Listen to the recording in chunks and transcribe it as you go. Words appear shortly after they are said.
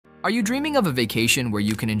Are you dreaming of a vacation where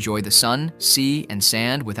you can enjoy the sun, sea, and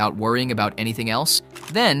sand without worrying about anything else?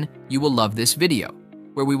 Then you will love this video,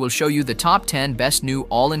 where we will show you the top 10 best new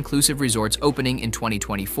all-inclusive resorts opening in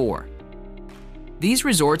 2024. These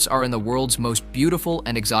resorts are in the world's most beautiful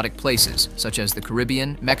and exotic places, such as the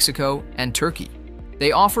Caribbean, Mexico, and Turkey.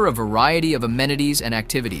 They offer a variety of amenities and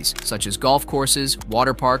activities, such as golf courses,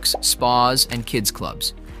 water parks, spas, and kids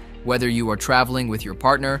clubs. Whether you are traveling with your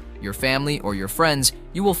partner, your family, or your friends,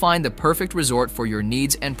 you will find the perfect resort for your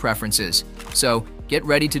needs and preferences. So, get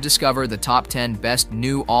ready to discover the top 10 best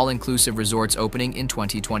new all-inclusive resorts opening in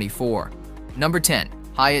 2024. Number 10.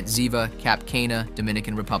 Hyatt Ziva, Cap Cana,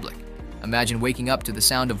 Dominican Republic. Imagine waking up to the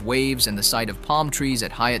sound of waves and the sight of palm trees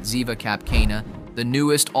at Hyatt Ziva, Cap Cana, the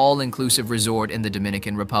newest all-inclusive resort in the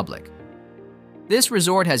Dominican Republic. This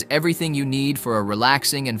resort has everything you need for a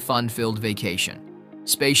relaxing and fun-filled vacation.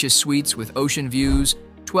 Spacious suites with ocean views,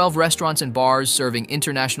 12 restaurants and bars serving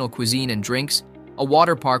international cuisine and drinks, a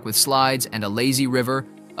water park with slides and a lazy river,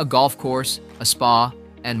 a golf course, a spa,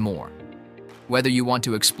 and more. Whether you want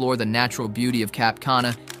to explore the natural beauty of Cap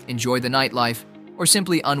Cana, enjoy the nightlife, or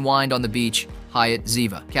simply unwind on the beach, Hyatt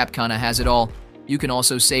Ziva, Cap Cana has it all. You can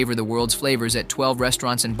also savor the world's flavors at 12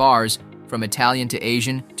 restaurants and bars, from Italian to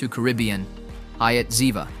Asian to Caribbean. Hyatt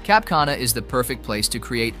Ziva, Cap Cana is the perfect place to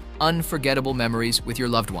create unforgettable memories with your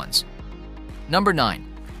loved ones. Number 9.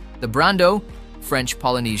 The Brando, French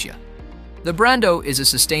Polynesia. The Brando is a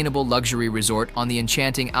sustainable luxury resort on the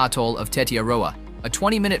enchanting atoll of Tetiaroa, a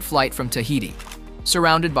 20-minute flight from Tahiti.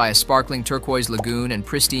 Surrounded by a sparkling turquoise lagoon and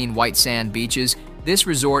pristine white sand beaches, this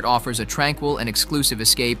resort offers a tranquil and exclusive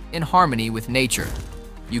escape in harmony with nature.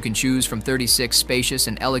 You can choose from 36 spacious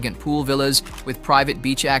and elegant pool villas with private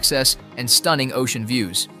beach access and stunning ocean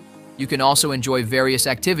views. You can also enjoy various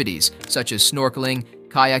activities such as snorkeling,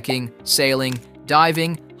 kayaking, sailing,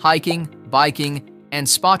 diving, hiking, biking, and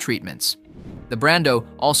spa treatments. The Brando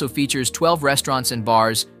also features 12 restaurants and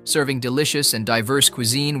bars serving delicious and diverse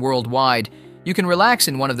cuisine worldwide. You can relax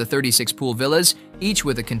in one of the 36 pool villas, each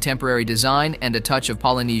with a contemporary design and a touch of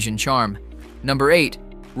Polynesian charm. Number 8.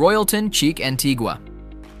 Royalton Chic Antigua.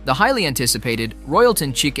 The highly anticipated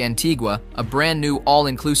Royalton Chic Antigua, a brand new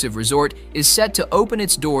all-inclusive resort, is set to open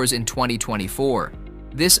its doors in 2024.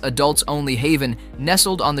 This adults-only haven,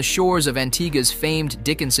 nestled on the shores of Antigua's famed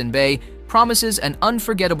Dickinson Bay, promises an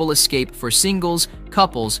unforgettable escape for singles,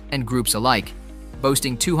 couples, and groups alike.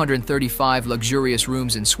 Boasting 235 luxurious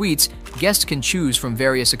rooms and suites, guests can choose from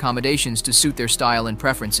various accommodations to suit their style and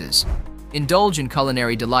preferences. Indulge in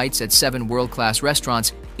culinary delights at 7 world-class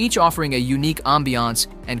restaurants, each offering a unique ambiance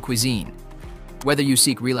and cuisine. Whether you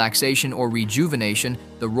seek relaxation or rejuvenation,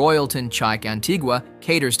 the Royalton Chic Antigua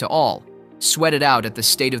caters to all. Sweat it out at the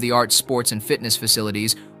state-of-the-art sports and fitness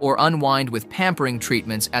facilities, or unwind with pampering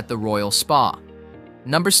treatments at the Royal Spa.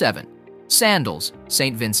 Number 7. Sandals,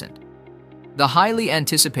 St. Vincent. The highly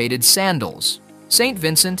anticipated Sandals, St.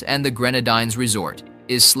 Vincent and the Grenadines Resort,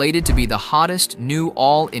 is slated to be the hottest new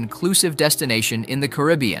all-inclusive destination in the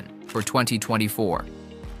Caribbean for 2024.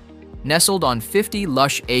 Nestled on 50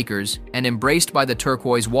 lush acres and embraced by the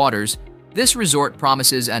turquoise waters, this resort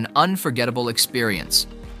promises an unforgettable experience.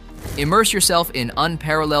 Immerse yourself in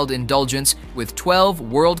unparalleled indulgence with 12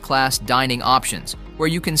 world-class dining options, where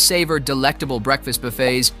you can savor delectable breakfast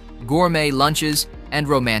buffets, gourmet lunches, and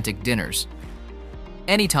romantic dinners.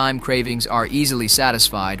 Anytime cravings are easily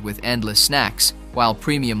satisfied with endless snacks, while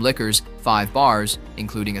premium liquors, 5 bars,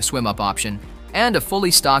 including a swim-up option, and a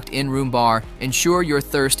fully stocked in-room bar ensure your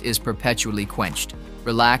thirst is perpetually quenched.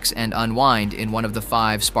 Relax and unwind in one of the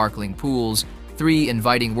 5 sparkling pools, 3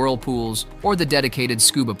 inviting whirlpools, or the dedicated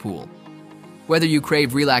scuba pool. Whether you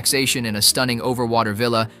crave relaxation in a stunning overwater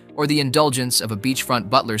villa or the indulgence of a beachfront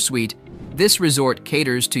butler suite, this resort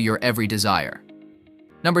caters to your every desire.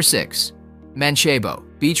 Number 6. Manchego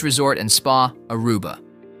Beach Resort and Spa, Aruba.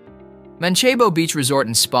 Manchego Beach Resort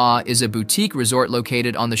and Spa is a boutique resort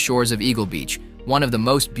located on the shores of Eagle Beach, one of the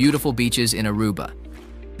most beautiful beaches in Aruba.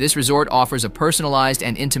 This resort offers a personalized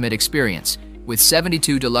and intimate experience, with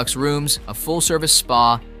 72 deluxe rooms, a full-service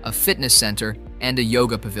spa, a fitness center, and a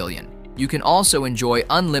yoga pavilion. You can also enjoy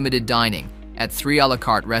unlimited dining at 3 a la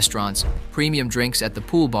carte restaurants, premium drinks at the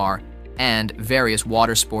pool bar, and various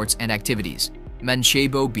water sports and activities.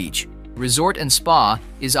 Manchego Beach Resort and Spa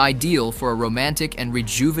is ideal for a romantic and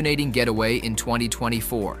rejuvenating getaway in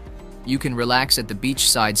 2024. You can relax at the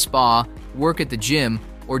beachside spa, work at the gym,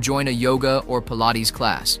 or join a yoga or Pilates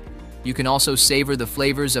class. You can also savor the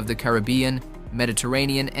flavors of the Caribbean,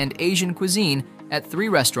 Mediterranean, and Asian cuisine at 3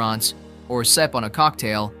 restaurants, or sip on a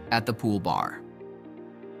cocktail at the pool bar.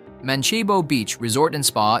 Manchego Beach Resort and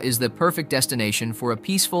Spa is the perfect destination for a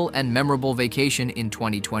peaceful and memorable vacation in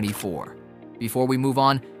 2024. Before we move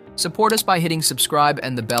on, support us by hitting subscribe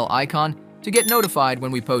and the bell icon to get notified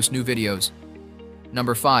when we post new videos.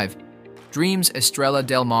 Number 5. Dreams Estrella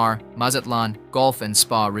del Mar Mazatlan Golf and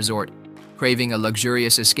Spa Resort. Craving a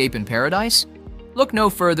luxurious escape in paradise? Look no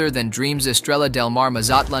further than Dreams Estrella del Mar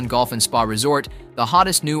Mazatlan Golf and Spa Resort, the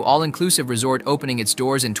hottest new all-inclusive resort opening its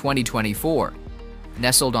doors in 2024.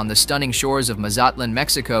 Nestled on the stunning shores of Mazatlan,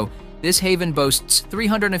 Mexico, this haven boasts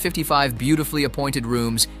 355 beautifully appointed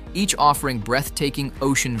rooms, each offering breathtaking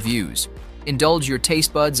ocean views. Indulge your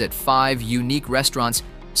taste buds at 5 unique restaurants,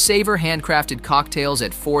 savor handcrafted cocktails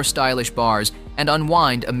at 4 stylish bars, and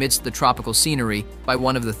unwind amidst the tropical scenery by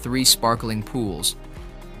one of the 3 sparkling pools.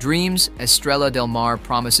 Dreams Estrella del Mar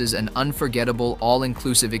promises an unforgettable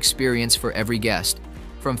all-inclusive experience for every guest,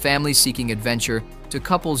 from families seeking adventure to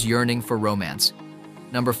couples yearning for romance.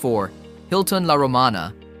 Number 4. Hilton La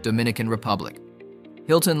Romana, Dominican Republic.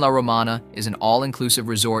 Hilton La Romana is an all-inclusive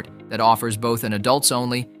resort that offers both an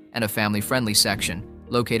adults-only and a family-friendly section,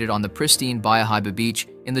 located on the pristine Bayahaiba Beach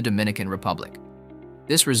in the Dominican Republic.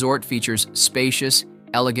 This resort features spacious,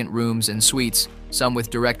 elegant rooms and suites, some with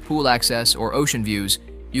direct pool access or ocean views.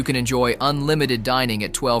 You can enjoy unlimited dining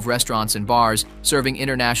at 12 restaurants and bars, serving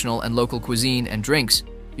international and local cuisine and drinks.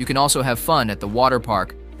 You can also have fun at the water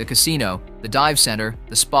park, the casino, the dive center,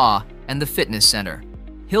 the spa, and the fitness center.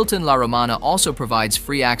 Hilton La Romana also provides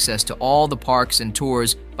free access to all the parks and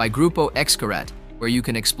tours by Grupo Xcaret, where you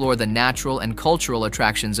can explore the natural and cultural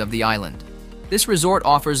attractions of the island. This resort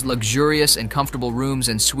offers luxurious and comfortable rooms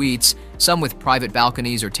and suites, some with private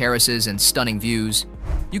balconies or terraces and stunning views.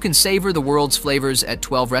 You can savor the world's flavors at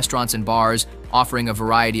 12 restaurants and bars, offering a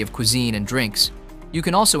variety of cuisine and drinks. You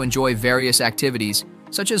can also enjoy various activities,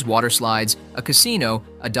 such as water slides, a casino,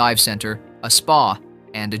 a dive center, a spa,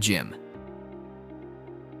 and a gym.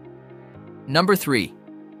 Number 3.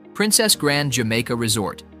 Princess Grand Jamaica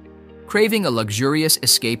Resort. Craving a luxurious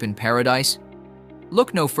escape in paradise?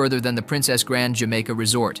 Look no further than the Princess Grand Jamaica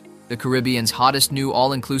Resort, the Caribbean's hottest new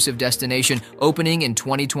all-inclusive destination, opening in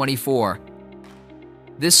 2024.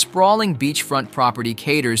 This sprawling beachfront property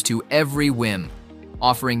caters to every whim,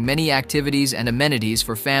 offering many activities and amenities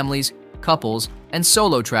for families, couples, and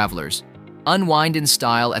solo travelers. Unwind in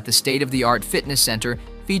style at the state-of-the-art fitness center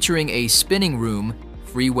featuring a spinning room,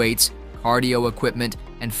 free weights, cardio equipment,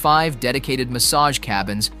 and 5 dedicated massage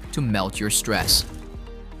cabins to melt your stress.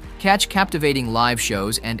 Catch captivating live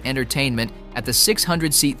shows and entertainment at the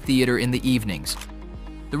 600-seat theater in the evenings.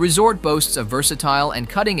 The resort boasts a versatile and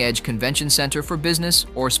cutting-edge convention center for business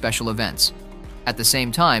or special events. At the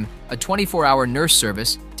same time, a 24-hour nurse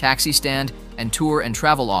service, taxi stand, and tour and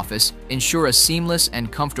travel office ensure a seamless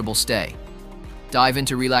and comfortable stay. Dive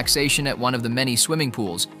into relaxation at one of the many swimming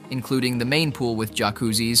pools, including the main pool with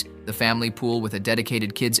jacuzzis, the family pool with a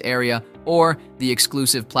dedicated kids area, or the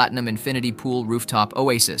exclusive Platinum Infinity Pool rooftop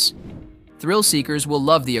oasis. Thrill seekers will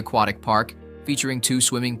love the aquatic park, featuring 2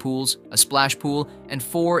 swimming pools, a splash pool, and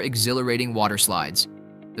 4 exhilarating water slides.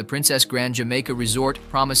 The Princess Grand Jamaica Resort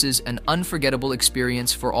promises an unforgettable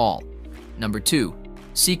experience for all. Number 2.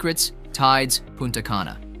 Secrets Tides Punta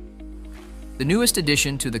Cana. The newest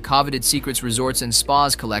addition to the coveted Secrets Resorts and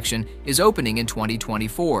Spas collection is opening in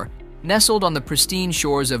 2024. Nestled on the pristine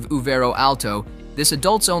shores of Uvero Alto, this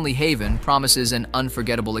adults-only haven promises an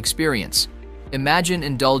unforgettable experience. Imagine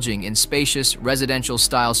indulging in spacious,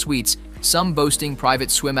 residential-style suites, some boasting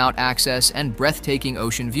private swim-out access and breathtaking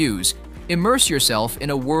ocean views. Immerse yourself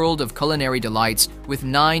in a world of culinary delights with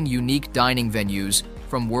 9 unique dining venues,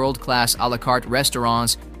 from world-class a la carte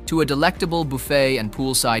restaurants to a delectable buffet and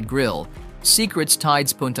poolside grill. Secrets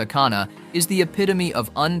Tides Punta Cana is the epitome of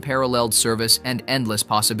unparalleled service and endless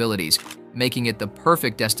possibilities, making it the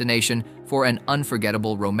perfect destination for an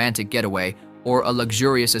unforgettable romantic getaway or a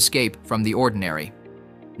luxurious escape from the ordinary.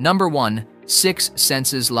 Number 1. Six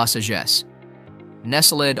Senses La Sagesse.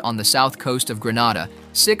 Nestled on the south coast of Grenada,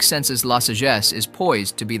 Six Senses La Sagesse is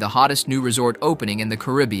poised to be the hottest new resort opening in the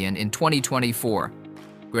Caribbean in 2024.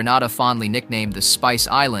 Grenada, fondly nicknamed the Spice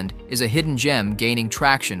Island, is a hidden gem gaining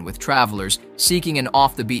traction with travelers seeking an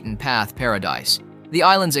off-the-beaten-path paradise. The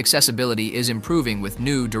island's accessibility is improving with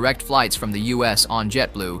new direct flights from the US on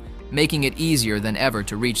JetBlue, making it easier than ever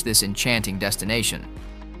to reach this enchanting destination.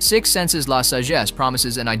 Six Senses La Sagesse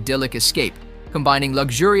promises an idyllic escape, combining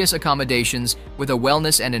luxurious accommodations with a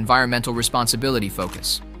wellness and environmental responsibility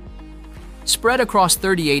focus. Spread across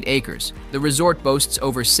 38 acres, the resort boasts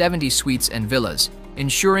over 70 suites and villas,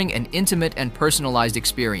 ensuring an intimate and personalized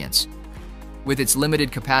experience. With its limited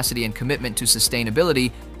capacity and commitment to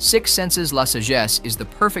sustainability, Six Senses La Sagesse is the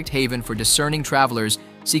perfect haven for discerning travelers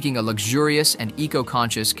seeking a luxurious and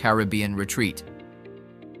eco-conscious Caribbean retreat.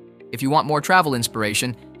 If you want more travel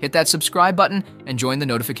inspiration, hit that subscribe button and join the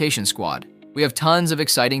notification squad. We have tons of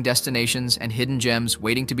exciting destinations and hidden gems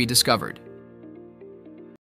waiting to be discovered.